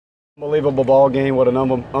Unbelievable ball game. What an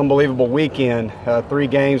unbelievable weekend. 3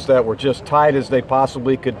 games that were just tight as they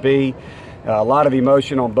possibly could be. A lot of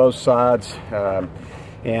emotion on both sides.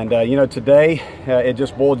 Today it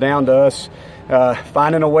just boiled down to us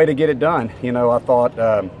finding a way to get it done. I thought,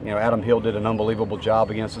 Adam Hill did an unbelievable job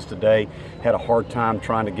against us today. Had a hard time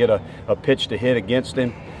trying to get a pitch to hit against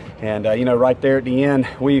him. And, right there at the end,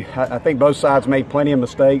 I think both sides made plenty of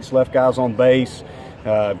mistakes, left guys on base.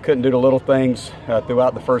 Couldn't do the little things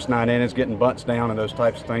throughout the first 9 innings, getting bunts down and those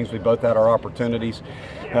types of things. We both had our opportunities.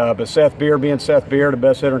 But Seth Beer, being Seth Beer, the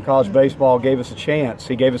best hitter in college baseball, gave us a chance.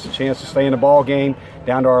 He gave us a chance to stay in the ball game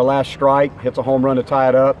down to our last strike, hits a home run to tie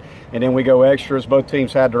it up, and then we go extras. Both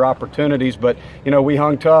teams had their opportunities, but, we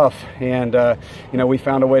hung tough, and, we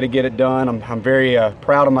found a way to get it done. I'm very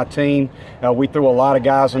proud of my team. We threw a lot of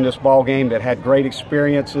guys in this ball game that had great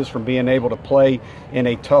experiences from being able to play in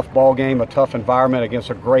a tough ball game, a tough environment against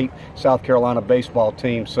a great South Carolina baseball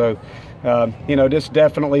team. So, this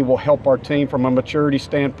definitely will help our team from a maturity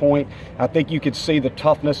standpoint. I think you could see the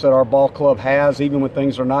toughness that our ball club has, even when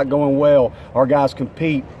things are not going well. Our guys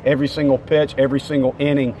compete every single pitch, every single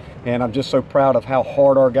inning, and I'm just so proud of how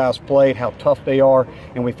hard our guys played, how tough they are,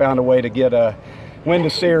 and we found a way to win the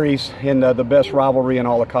series in the best rivalry in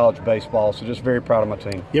all of college baseball. So just very proud of my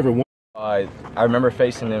team. You ever won? I remember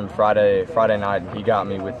facing him Friday night, and he got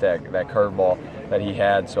me with that curveball that he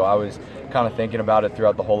had. So I was kind of thinking about it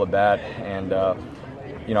throughout the whole at bat, and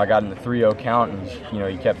I got in the 3-0 count, and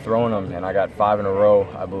he kept throwing them, and I got 5 in a row,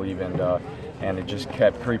 I believe, and it just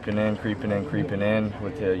kept creeping in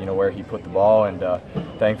with where he put the ball, and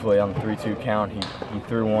thankfully on the 3-2 count he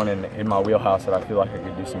threw one in my wheelhouse that I feel like I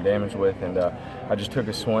could do some damage with, and I just took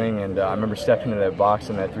a swing, and I remember stepping into that box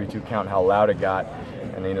in that 3-2 count, how loud it got,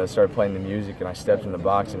 and started playing the music, and I stepped in the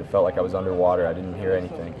box and it felt like I was underwater. I didn't hear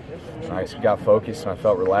anything. And I got focused and I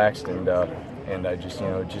felt relaxed, and I just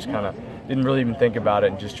kind of didn't really even think about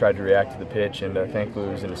it and just tried to react to the pitch, and thankfully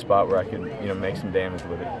it was in a spot where I could make some damage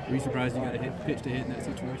with it. Were you surprised you got a pitch to hit in that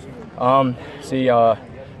situation?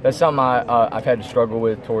 That's something I've had to struggle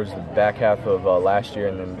with towards the back half of last year,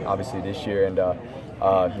 and then obviously this year, and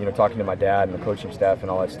talking to my dad and the coaching staff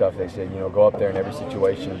and all that stuff, they said, go up there in every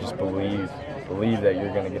situation, just believe that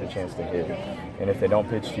you're going to get a chance to hit. And if they don't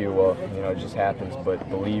pitch to you, well, it just happens, but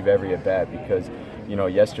believe every at bat, because,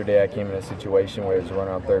 yesterday I came in a situation where there's a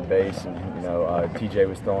runner on third base, and, TJ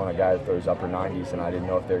was throwing a guy that throws upper 90s, and I didn't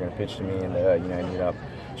know if they were going to pitch to me, and, ended up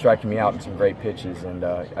striking me out in some great pitches, and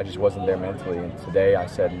I just wasn't there mentally. And today I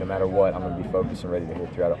said, no matter what, I'm going to be focused and ready to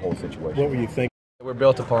hit throughout a whole situation. What were you thinking? We're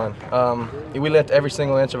built upon. We left every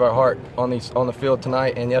single inch of our heart on the field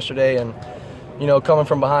tonight and yesterday, and coming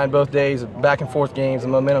from behind both days, back and forth games, the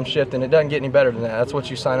momentum shifting, it doesn't get any better than that. That's what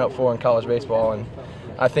you sign up for in college baseball, and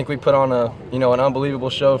I think we put on an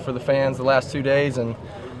unbelievable show for the fans the last 2 days, and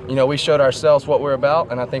we showed ourselves what we're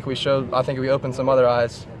about, and I think we opened some other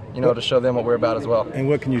eyes, to show them what we're about as well. And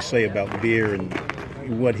what can you say about Beer and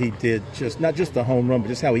what he did, not just the home run, but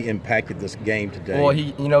just how he impacted this game today? Well,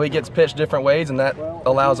 he gets pitched different ways, and that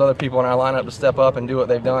allows other people in our lineup to step up and do what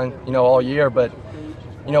they've done, all year. But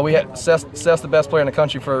we had Seth's the best player in the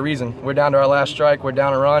country for a reason. We're down to our last strike, we're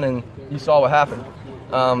down a run, and you saw what happened.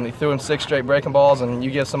 He threw him 6 straight breaking balls, and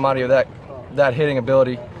you give somebody of that hitting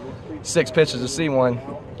ability 6 pitches to see one.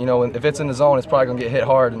 If it's in the zone, it's probably going to get hit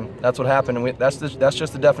hard, and that's what happened. And that's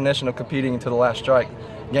just the definition of competing until the last strike.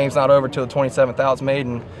 Game's not over till the 27th out's made,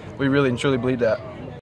 and we really and truly believe that.